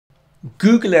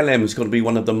Google LM is going to be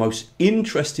one of the most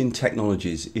interesting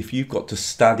technologies if you've got to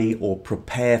study or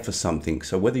prepare for something.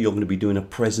 So whether you're going to be doing a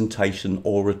presentation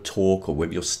or a talk, or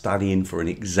whether you're studying for an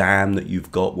exam that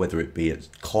you've got, whether it be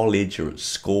at college or at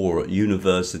school or at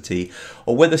university,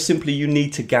 or whether simply you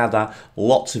need to gather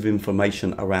lots of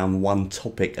information around one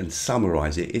topic and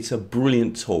summarize it, it's a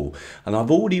brilliant tool. And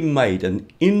I've already made an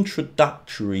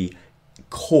introductory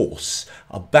course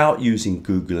about using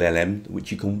Google LM,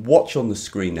 which you can watch on the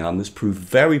screen now, and has proved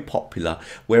very popular,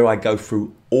 where I go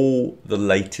through all the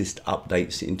latest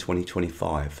updates in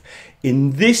 2025.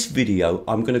 In this video,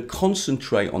 I'm going to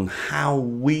concentrate on how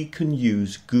we can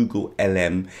use Google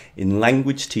LM in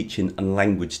language teaching and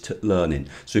language learning.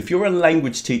 So if you're a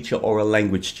language teacher or a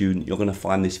language student, you're going to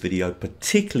find this video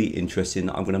particularly interesting.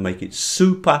 I'm going to make it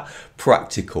super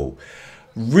practical.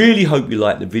 Really hope you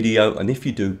like the video, and if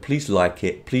you do, please like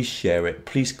it, please share it,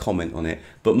 please comment on it.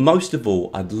 But most of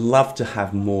all, I'd love to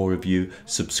have more of you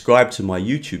subscribe to my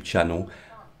YouTube channel.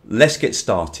 Let's get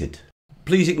started.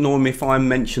 Please ignore me if I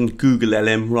mentioned Google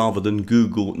LM rather than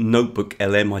Google Notebook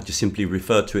LM. I just simply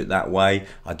refer to it that way.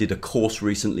 I did a course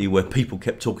recently where people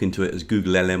kept talking to it as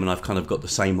Google LM, and I've kind of got the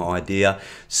same idea.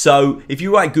 So if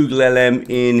you write Google LM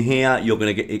in here, you're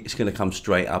going to get, it's going to come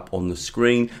straight up on the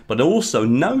screen. But also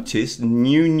notice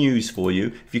new news for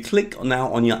you. If you click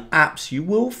now on your apps, you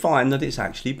will find that it's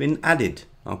actually been added.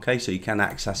 Okay, so you can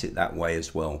access it that way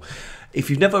as well. If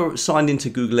you've never signed into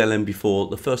Google LM before,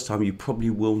 the first time you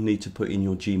probably will need to put in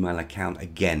your Gmail account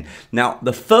again. Now,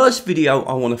 the first video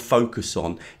I want to focus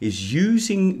on is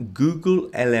using Google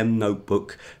LM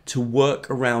Notebook to work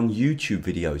around YouTube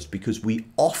videos, because we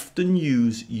often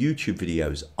use YouTube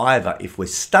videos either if we're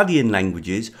studying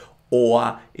languages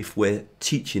or if we're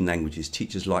teaching languages.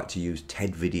 Teachers like to use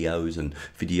TED videos and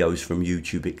videos from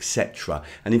YouTube, etc.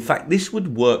 And in fact, this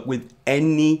would work with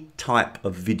any type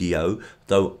of video,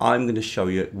 though I'm going to show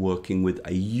you it working with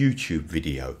a YouTube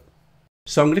video.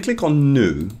 So I'm going to click on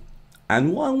New.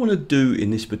 And what I want to do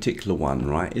in this particular one,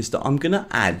 right, is that I'm going to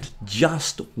add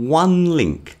just one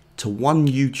link to one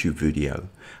YouTube video,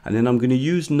 and then I'm going to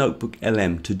use Notebook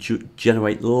LM to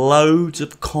generate loads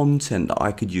of content that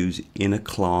I could use in a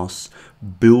class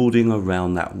building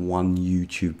around that one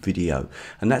YouTube video.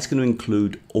 And that's going to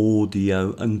include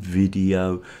audio and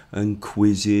video and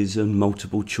quizzes and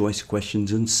multiple choice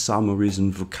questions and summaries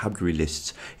and vocabulary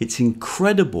lists. It's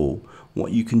incredible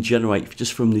what you can generate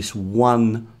just from this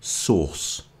one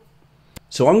source.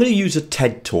 So I'm going to use a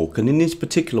TED talk, and in this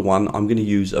particular one I'm going to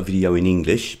use a video in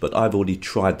English, but I've already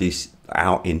tried this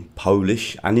out in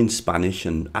Polish and in Spanish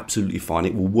and absolutely fine.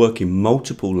 It will work in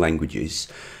multiple languages,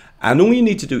 and all you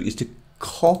need to do is to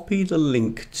copy the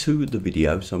link to the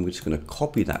video. So I'm just going to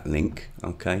copy that link,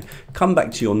 okay, come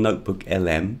back to your Notebook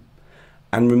LM,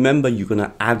 and remember you're going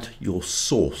to add your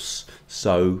source.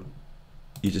 So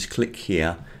you just click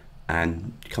here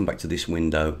and come back to this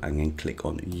window and then click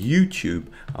on YouTube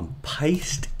and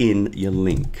paste in your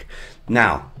link.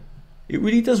 Now, it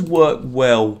really does work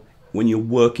well when you're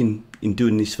working in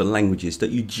doing this for languages,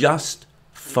 that you just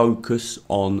focus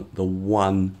on the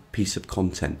one piece of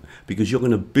content, because you're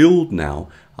going to build now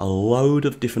a load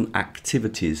of different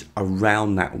activities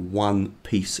around that one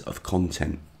piece of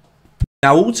content.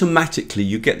 Now, automatically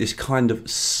you get this kind of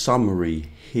summary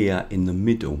here in the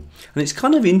middle, and it's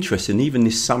kind of interesting, even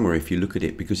this summary, if you look at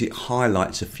it, because it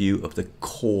highlights a few of the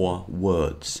core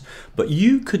words. But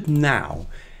you could now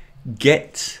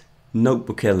get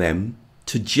Notebook LM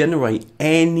to generate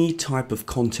any type of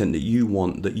content that you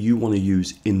want to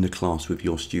use in the class with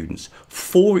your students.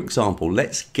 For example,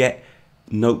 let's get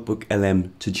Notebook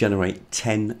LM to generate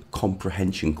 10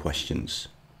 comprehension questions.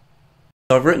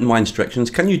 So I've written my instructions.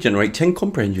 Can you generate 10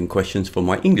 comprehension questions for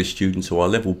my English students who are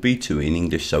level B2 in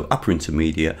English, so upper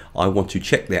intermediate? I want to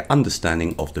check their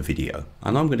understanding of the video.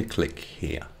 And I'm going to click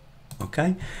here,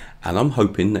 okay? And I'm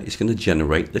hoping that it's going to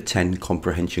generate the 10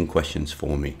 comprehension questions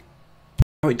for me.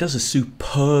 Now, it does a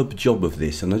superb job of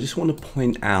this, and I just want to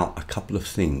point out a couple of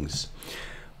things.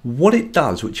 What it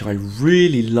does, which I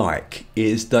really like,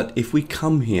 is that if we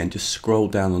come here and just scroll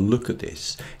down and look at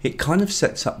this, it kind of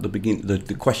sets up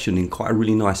the question in quite a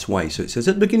really nice way. So it says,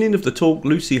 at the beginning of the talk,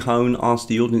 Lucy Hone asked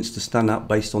the audience to stand up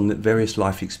based on the various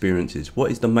life experiences.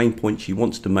 What is the main point she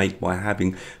wants to make by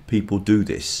having people do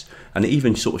this? And it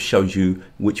even sort of shows you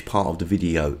which part of the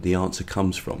video the answer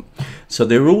comes from. So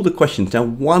there are all the questions. Now,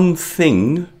 one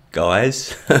thing,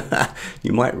 guys,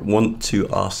 you might want to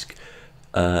ask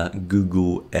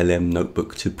Google LM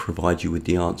Notebook to provide you with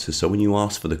the answers. So when you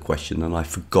ask for the question, and I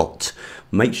forgot,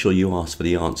 make sure you ask for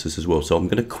the answers as well. So I'm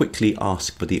going to quickly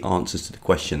ask for the answers to the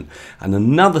question. And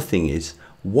another thing is,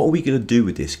 what are we going to do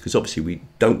with this? Because obviously we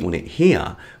don't want it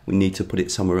here. We need to put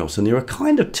it somewhere else. And there are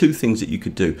kind of two things that you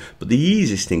could do. But the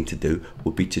easiest thing to do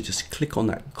would be to just click on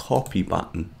that copy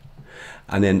button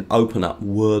and then open up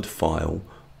Word file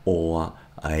or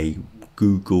a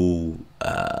Google,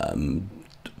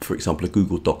 for example, a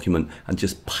Google document, and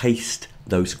just paste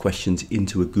those questions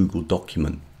into a Google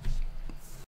document.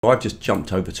 I've just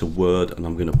jumped over to Word and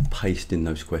I'm going to paste in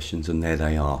those questions, and there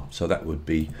they are. So that would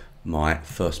be my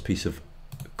first piece of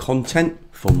content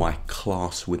for my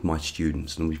class with my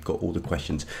students, and we've got all the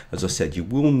questions. As I said, you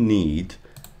will need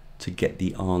to get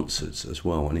the answers as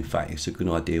well, and in fact it's a good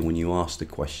idea when you ask the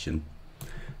question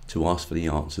to ask for the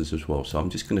answers as well. So I'm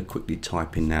just going to quickly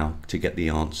type in now to get the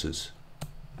answers.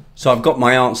 So I've got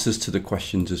my answers to the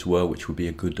questions as well, which would be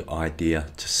a good idea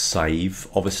to save.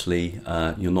 Obviously,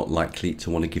 you're not likely to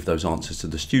want to give those answers to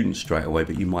the students straight away,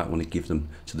 but you might want to give them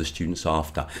to the students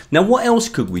after. Now, what else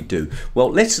could we do? Well,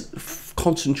 let's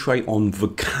concentrate on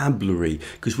vocabulary,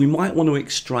 because we might want to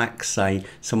extract, say,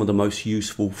 some of the most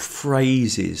useful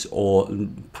phrases, or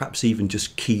perhaps even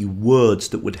just key words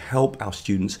that would help our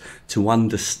students to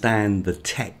understand the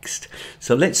text.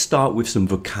 So let's start with some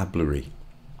vocabulary.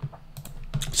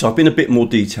 So I've been a bit more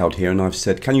detailed here, and I've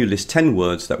said, can you list 10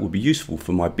 words that would be useful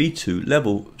for my B2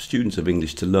 level students of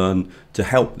English to learn, to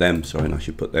help them, sorry, and I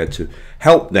should put there, to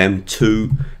help them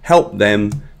to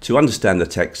understand the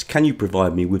text. Can you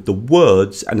provide me with the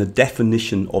words and a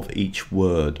definition of each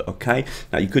word? Okay,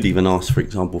 now you could even ask, for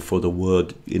example, for the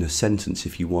word in a sentence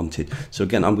if you wanted. So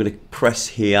again, I'm going to press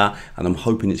here and I'm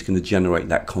hoping it's going to generate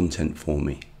that content for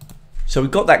me. So we've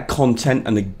got that content,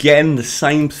 and again the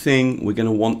same thing, we're going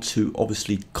to want to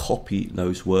obviously copy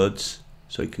those words.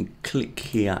 So you can click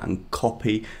here and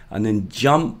copy, and then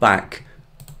jump back,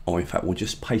 or in fact we'll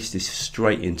just paste this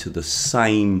straight into the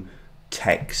same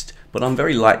text. But I'm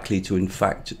very likely to in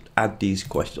fact add these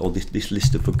questions, or this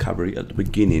list of vocabulary at the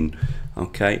beginning.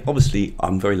 Okay, obviously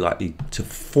I'm very likely to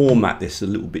format this a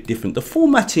little bit different. The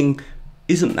formatting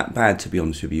isn't that bad, to be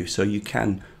honest with you, so you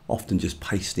can often just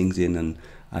paste things in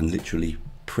and literally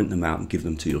print them out and give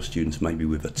them to your students, maybe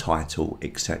with a title,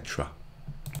 etc.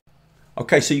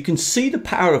 Okay, so you can see the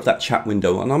power of that chat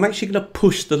window, and I'm actually going to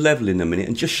push the level in a minute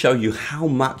and just show you how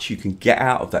much you can get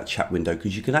out of that chat window,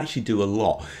 because you can actually do a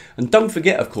lot. And don't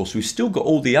forget, of course, we've still got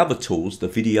all the other tools, the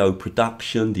video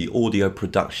production, the audio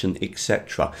production,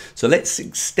 etc. So let's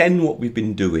extend what we've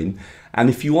been doing. And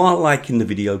if you are liking the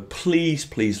video,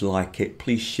 please like it,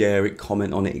 please share it,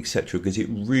 comment on it, etc., because it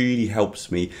really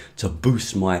helps me to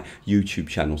boost my YouTube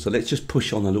channel. So let's just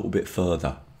push on a little bit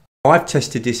further. I've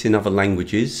tested this in other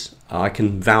languages. I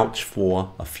can vouch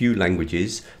for a few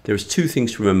languages. There's two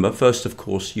things to remember. First, of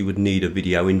course, you would need a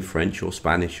video in French or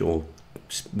Spanish or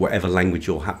whatever language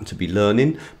you'll happen to be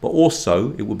learning. But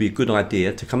also, it would be a good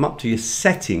idea to come up to your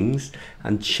settings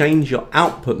and change your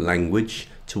output language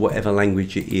to whatever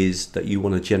language it is that you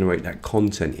want to generate that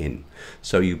content in.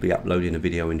 So you'll be uploading a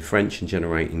video in French and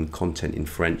generating content in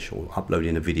French, or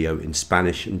uploading a video in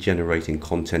Spanish and generating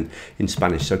content in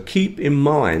Spanish. So keep in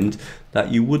mind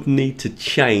that you would need to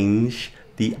change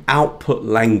the output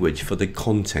language for the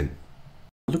content.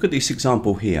 Look at this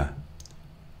example here.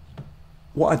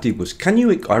 What I did was,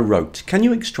 I wrote, can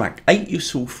you extract 8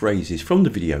 useful phrases from the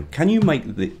video? Can you make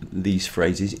these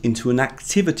phrases into an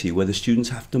activity where the students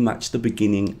have to match the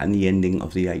beginning and the ending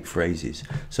of the 8 phrases?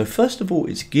 So first of all,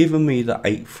 it's given me the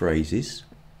 8 phrases,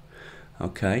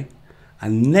 okay?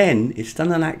 And then it's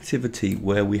done an activity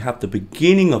where we have the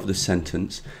beginning of the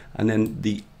sentence, and then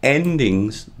the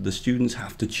endings, the students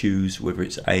have to choose whether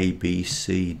it's A, B,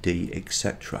 C, D,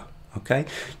 etc. Okay,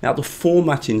 now the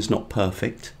formatting is not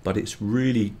perfect, but it's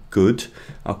really good.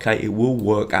 Okay, it will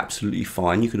work absolutely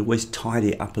fine. You could always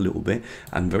tidy it up a little bit,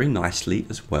 and very nicely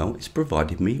as well, it's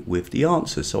provided me with the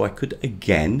answer. So I could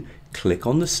again click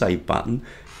on the save button,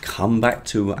 come back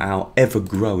to our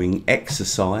ever-growing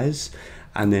exercise,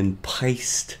 and then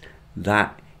paste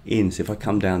that in. So if I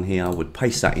come down here, I would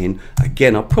paste that in.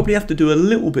 Again, I'll probably have to do a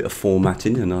little bit of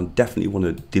formatting, and I definitely want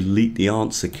to delete the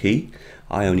answer key.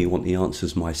 I only want the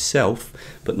answers myself.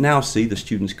 But now see, the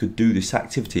students could do this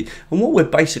activity. And what we're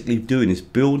basically doing is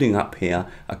building up here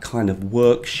a kind of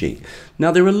worksheet.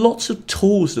 Now there are lots of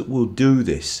tools that will do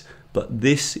this, but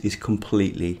this is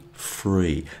completely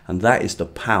free, and that is the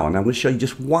power. And I'm going to show you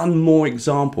just one more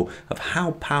example of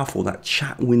how powerful that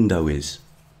chat window is.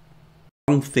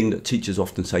 One thing that teachers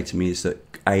often say to me is that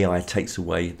AI takes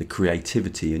away the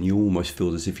creativity, and you almost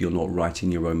feel as if you're not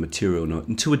writing your own material.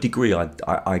 And to a degree,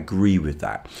 I agree with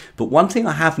that. But one thing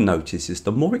I have noticed is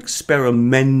the more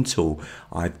experimental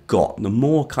I've got, the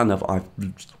more kind of I've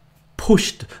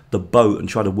pushed the boat and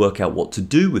tried to work out what to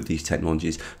do with these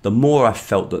technologies, the more I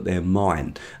felt that they're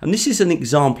mine. And this is an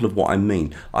example of what I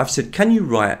mean. I've said, can you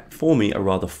write for me a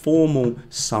rather formal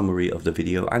summary of the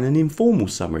video and an informal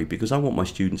summary, because I want my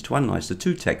students to analyze the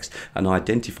two texts and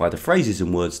identify the phrases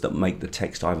and words that make the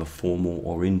text either formal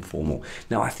or informal.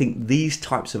 Now, I think these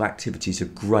types of activities are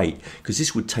great because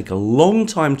this would take a long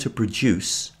time to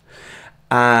produce.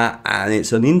 And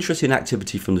it's an interesting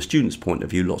activity from the student's point of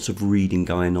view, lots of reading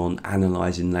going on,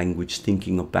 analysing language,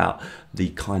 thinking about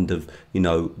the kind of,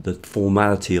 the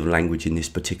formality of language in this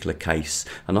particular case.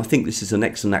 And I think this is an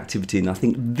excellent activity, and I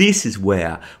think this is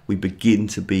where we begin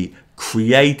to be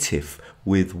creative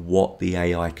with what the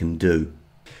AI can do.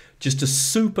 Just a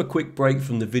super quick break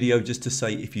from the video just to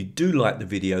say, if you do like the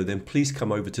video, then please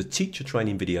come over to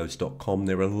teachertrainingvideos.com.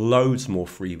 There are loads more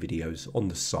free videos on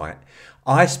the site.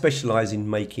 I specialize in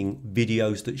making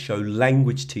videos that show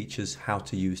language teachers how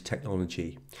to use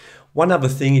technology. One other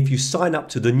thing, if you sign up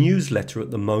to the newsletter at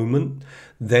the moment,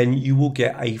 then you will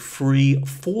get a free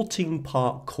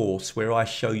 14-part course where I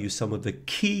show you some of the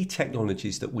key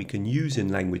technologies that we can use in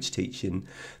language teaching.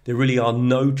 There really are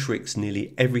no tricks.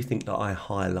 Nearly everything that I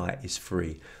highlight is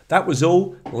free. That was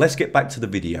all. Let's get back to the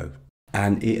video.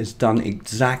 And it has done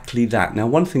exactly that. Now,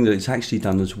 one thing that it's actually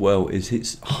done as well is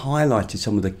it's highlighted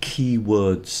some of the key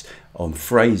words on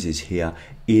phrases here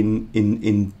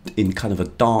in kind of a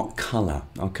dark color.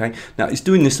 Okay, now it's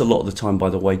doing this a lot of the time, by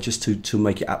the way, just to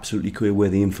make it absolutely clear where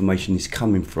the information is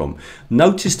coming from.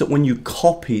 Notice that when you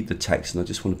copy the text, and I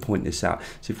just want to point this out,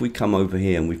 so if we come over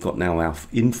here and we've got now our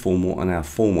informal and our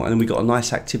formal, and then we've got a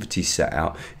nice activity set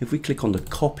out. If we click on the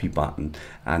copy button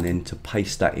and then to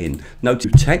paste that in,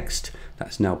 notice text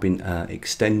that's now been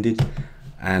extended.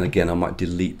 And again, I might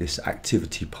delete this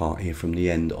activity part here from the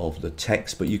end of the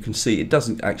text, but you can see it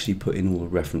doesn't actually put in all the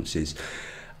references.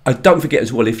 Don't forget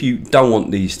as well, if you don't want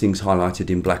these things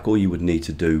highlighted in black, all you would need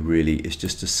to do really is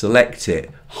just to select it,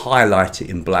 highlight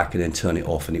it in black, and then turn it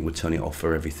off, and it would turn it off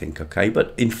for everything, okay?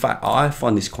 But in fact, I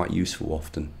find this quite useful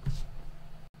often.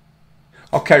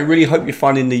 Okay, really hope you're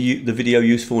finding the video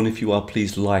useful, and if you are,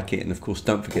 please like it, and of course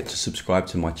don't forget to subscribe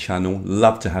to my channel.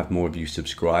 Love to have more of you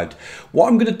subscribed. What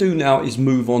I'm going to do now is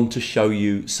move on to show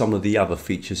you some of the other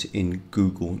features in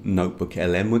Google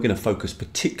NotebookLM. We're going to focus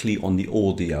particularly on the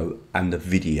audio and the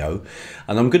video,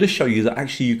 and I'm going to show you that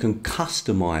actually you can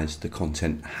customize the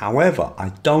content. However,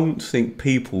 I don't think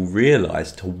people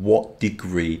realize to what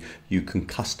degree you can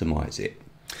customize it.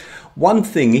 One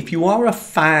thing, if you are a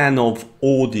fan of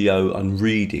audio and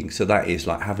reading, so that is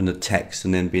like having a text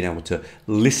and then being able to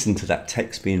listen to that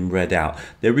text being read out,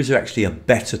 there is actually a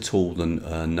better tool than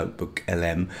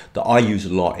NotebookLM that I use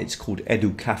a lot. It's called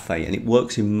Educafe, and it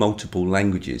works in multiple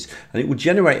languages, and it will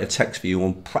generate a text for you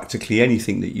on practically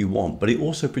anything that you want, but it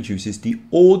also produces the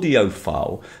audio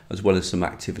file as well as some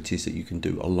activities that you can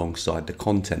do alongside the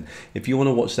content. If you want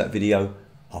to watch that video,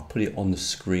 I'll put it on the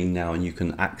screen now and you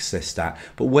can access that.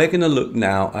 But we're going to look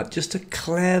now at just a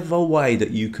clever way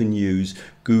that you can use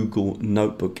Google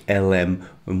NotebookLM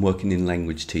when working in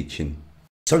language teaching.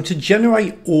 So to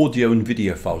generate audio and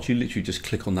video files, you literally just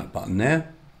click on that button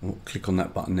there, or click on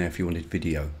that button there if you wanted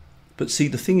video. But see,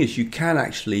 the thing is, you can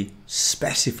actually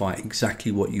specify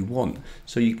exactly what you want.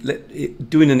 So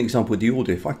doing an example with the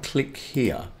audio, if I click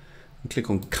here, and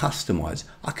click on customize,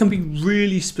 I can be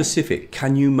really specific.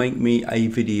 Can you make me a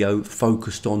video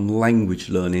focused on language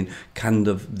learning? Can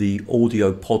the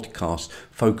audio podcast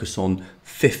focus on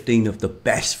 15 of the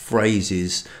best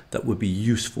phrases that would be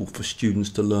useful for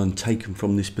students to learn taken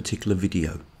from this particular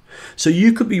video? So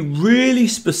you could be really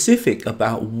specific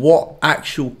about what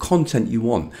actual content you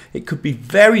want. It could be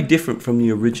very different from the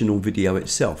original video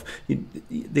itself.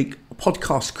 The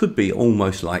podcast could be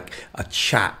almost like a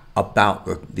chat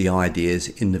about the ideas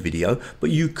in the video, but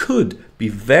you could be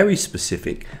very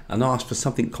specific and ask for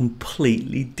something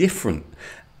completely different.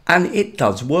 And it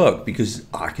does work because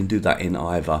I can do that in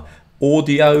either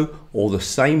audio or the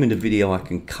same in the video. I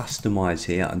can customize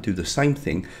here and do the same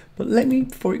thing. But let me,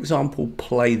 for example,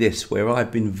 play this where I've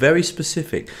been very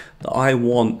specific that I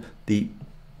want the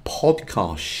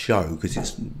podcast show,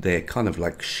 because they're kind of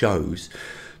like shows,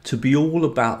 to be all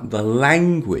about the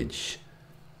language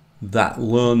that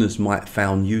learners might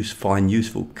find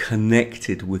useful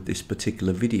connected with this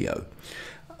particular video.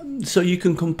 So you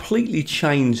can completely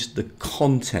change the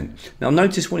content. Now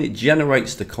notice when it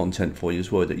generates the content for you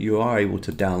as well, that you are able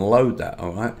to download that,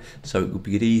 all right? So it would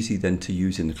be easy then to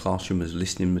use in the classroom as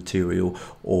listening material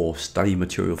or study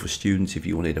material for students if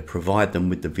you wanted to provide them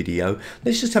with the video.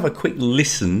 Let's just have a quick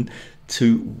listen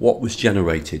to what was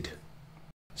generated.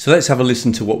 So let's have a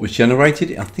listen to what was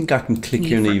generated. I think I can click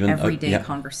here and even everyday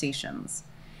conversations.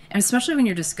 And especially when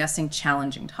you're discussing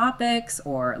challenging topics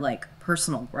or like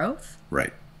personal growth.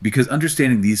 Right. Because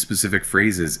understanding these specific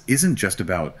phrases isn't just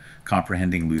about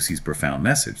comprehending Lucy's profound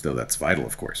message, though that's vital,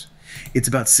 of course. It's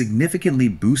about significantly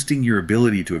boosting your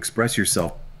ability to express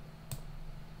yourself.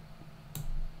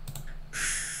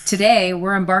 Today,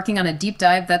 we're embarking on a deep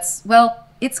dive that's, well,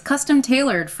 it's custom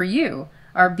tailored for you,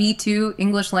 our B2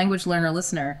 English language learner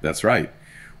listener. That's right.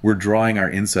 We're drawing our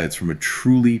insights from a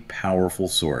truly powerful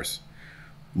source.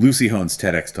 Lucy Hone's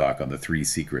TEDx talk on the 3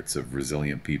 secrets of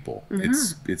resilient people.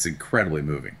 It's incredibly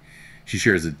moving. She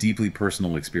shares a deeply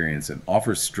personal experience and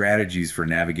offers strategies for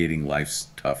navigating life's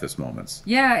toughest moments.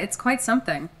 Yeah, it's quite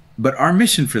something. But our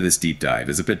mission for this deep dive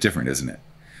is a bit different, isn't it?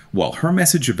 While her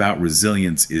message about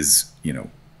resilience is,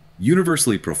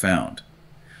 universally profound,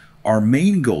 our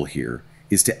main goal here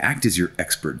is to act as your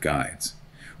expert guides,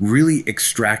 really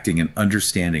extracting and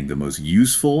understanding the most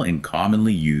useful and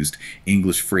commonly used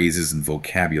English phrases and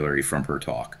vocabulary from her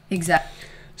talk. Exactly.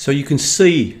 So you can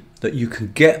see that you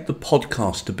can get the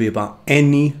podcast to be about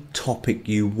any topic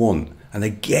you want. And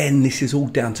again, this is all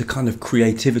down to kind of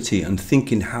creativity and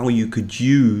thinking how you could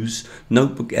use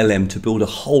NotebookLM to build a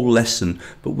whole lesson,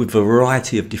 but with a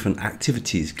variety of different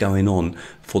activities going on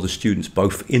for the students,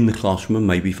 both in the classroom and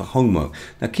maybe for homework.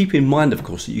 Now, keep in mind, of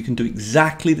course, that you can do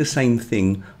exactly the same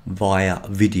thing via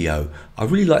video. I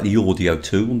really like the audio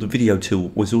tool. The video tool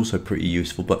was also pretty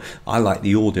useful, but I like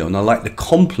the audio, and I like the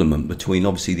complement between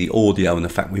obviously the audio and the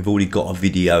fact we've already got a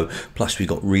video, plus we've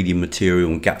got reading material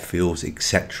and gap fills,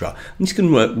 etc. And it's going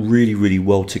to work really, really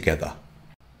well together.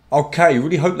 Okay,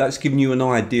 really hope that's given you an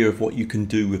idea of what you can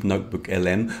do with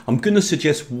NotebookLM. I'm going to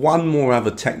suggest one more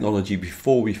other technology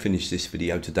before we finish this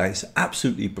video today. It's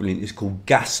absolutely brilliant. It's called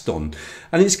Gaston.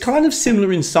 And it's kind of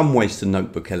similar in some ways to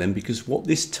NotebookLM, because what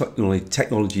this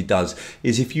technology does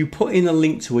is if you put in a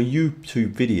link to a YouTube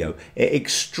video, it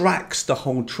extracts the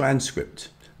whole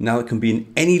transcript. Now it can be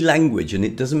in any language, and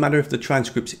it doesn't matter if the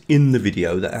transcript's in the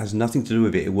video. That has nothing to do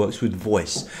with it. It works with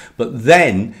voice. But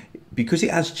then, because it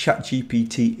has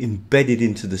ChatGPT embedded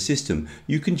into the system,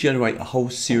 you can generate a whole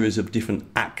series of different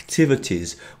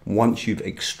activities once you've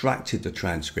extracted the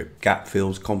transcript. Gap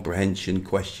fills, comprehension,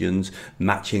 questions,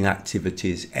 matching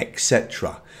activities,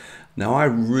 etc. Now, I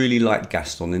really like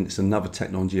Gaston, and it's another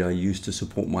technology I use to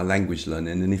support my language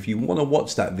learning. And if you want to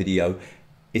watch that video,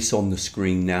 it's on the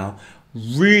screen now.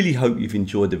 Really hope you've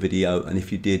enjoyed the video, and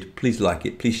if you did, please like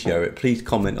it, please share it, please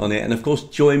comment on it, and of course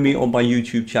join me on my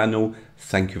YouTube channel.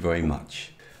 Thank you very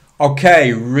much.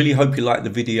 Okay, really hope you liked the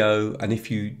video, and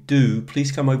if you do, please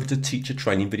come over to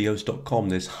teachertrainingvideos.com.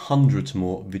 There's hundreds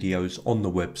more videos on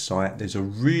the website. There's a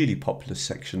really popular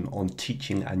section on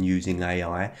teaching and using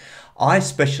AI. I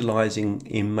specialize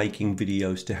in making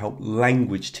videos to help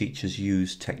language teachers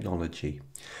use technology.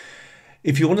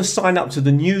 If you want to sign up to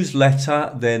the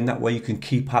newsletter, then that way you can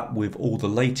keep up with all the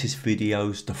latest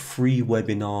videos, the free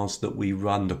webinars that we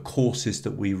run, the courses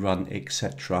that we run,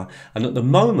 etc. And at the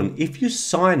moment, if you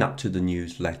sign up to the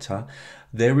newsletter,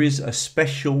 there is a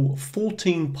special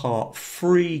 14-part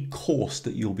free course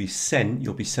that you'll be sent.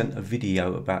 You'll be sent a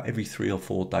video about every 3 or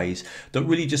 4 days that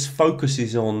really just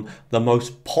focuses on the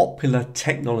most popular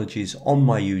technologies on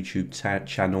my YouTube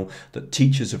channel that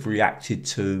teachers have reacted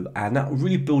to, and that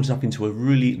really builds up into a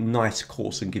really nice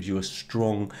course and gives you a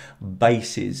strong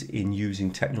basis in using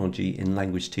technology in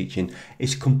language teaching.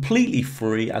 It's completely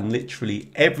free, and literally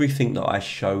everything that I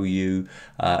show you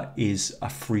is a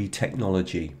free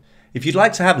technology. If you'd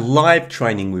like to have live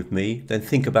training with me, then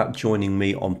think about joining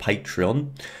me on Patreon.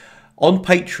 On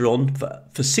Patreon,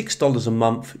 for $6 a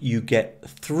month, you get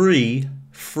 3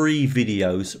 free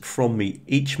videos from me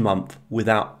each month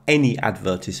without any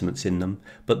advertisements in them.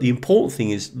 But the important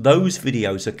thing is those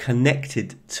videos are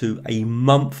connected to a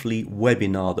monthly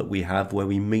webinar that we have where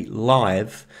we meet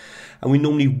live. And we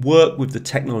normally work with the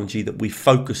technology that we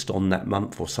focused on that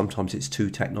month, or sometimes it's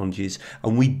 2 technologies,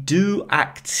 and we do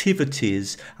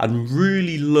activities and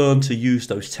really learn to use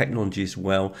those technologies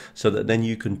well, so that then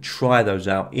you can try those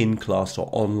out in class or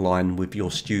online with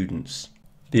your students.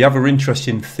 The other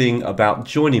interesting thing about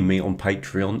joining me on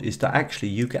Patreon is that actually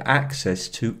you get access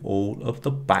to all of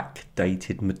the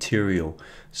backdated material.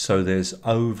 So there's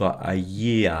over a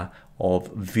year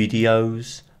of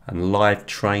videos and live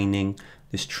training.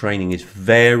 This training is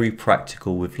very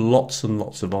practical with lots and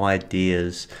lots of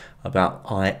ideas about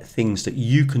things that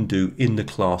you can do in the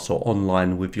class or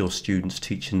online with your students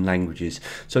teaching languages.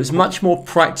 So it's much more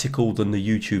practical than the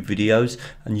YouTube videos,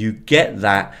 and you get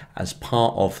that as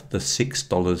part of the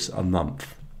 $6 a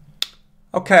month.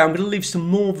 Okay, I'm going to leave some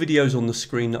more videos on the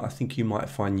screen that I think you might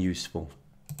find useful.